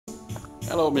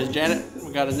Hello, Miss Janet.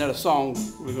 We got another song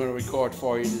we're going to record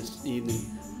for you this evening.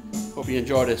 Hope you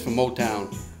enjoy this from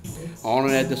Motown. On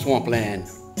at the Swampland.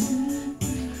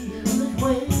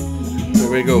 Here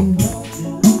we go.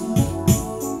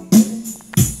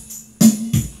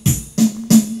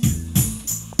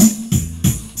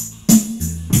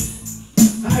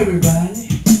 Hi everybody.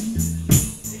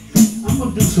 I'm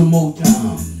going to do some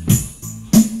Motown.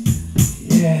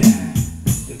 Yeah,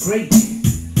 the great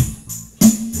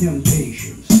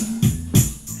Temptations.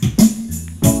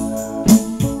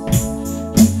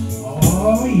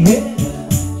 Oh yeah.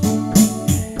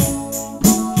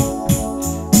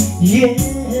 Yeah,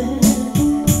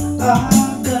 I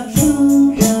got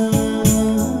sunshine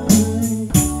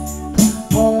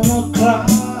on a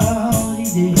cloudy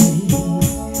day.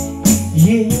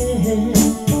 Yeah,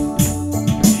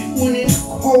 when it's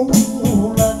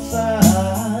cold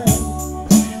outside,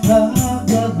 I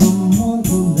got the moon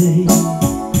day.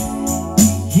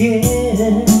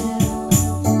 Yeah,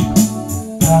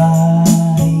 I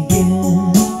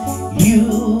guess you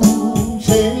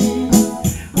say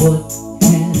what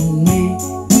can make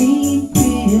me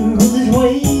feel this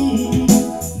way,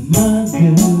 my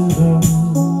girl.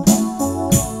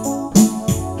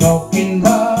 Talking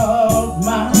about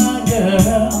my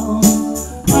girl,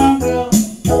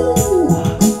 ooh,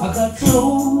 I got so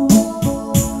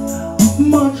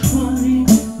much money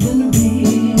in the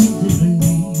misery.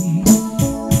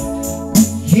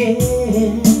 Yeah,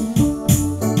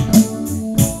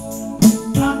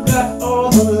 I got all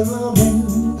the loving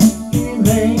any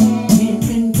man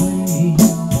can bring.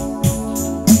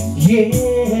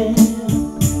 Yeah,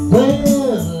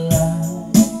 well, I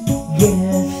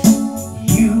guess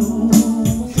you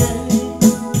say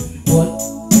what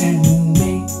can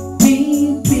make me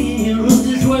feel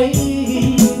this way,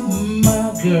 my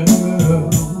girl.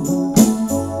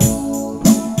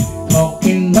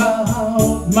 Talking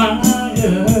about my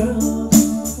girl,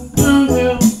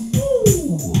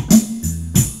 ooh.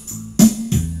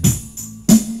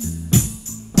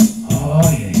 Oh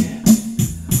yeah.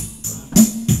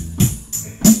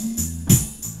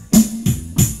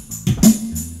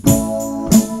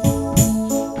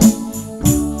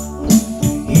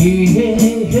 Hey,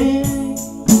 hey, hey.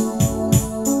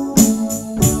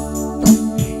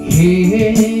 Hey,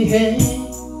 hey, hey.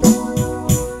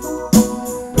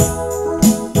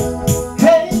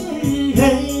 Hey,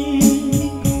 hey.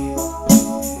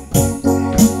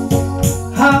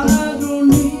 I don't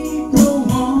need no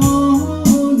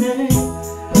money,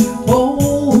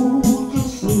 oh,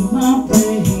 just my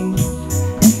pain.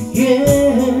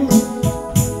 Yeah,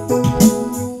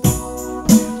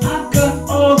 I got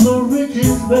all the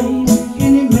riches, baby,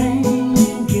 any man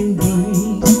can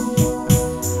bring.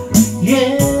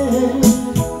 Yeah,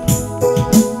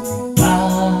 I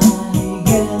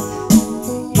guess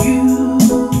you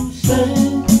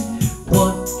said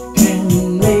what can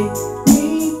make me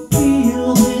feel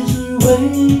this way,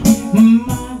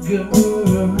 my girl.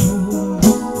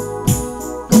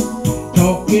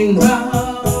 Talking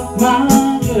about my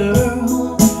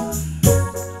girl.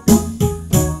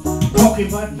 Talking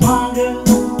about my girl.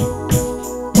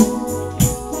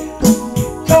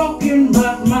 Talking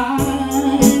about my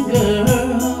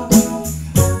girl.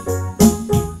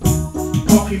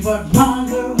 Talking about my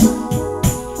girl.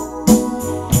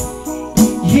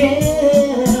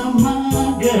 Yeah, my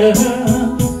girl.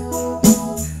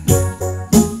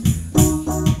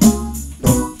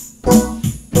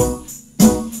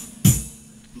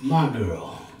 My girl.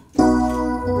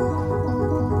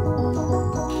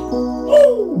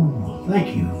 Oh, thank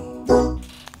you.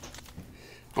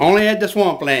 Only at the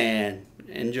Swampland.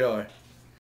 Enjoy.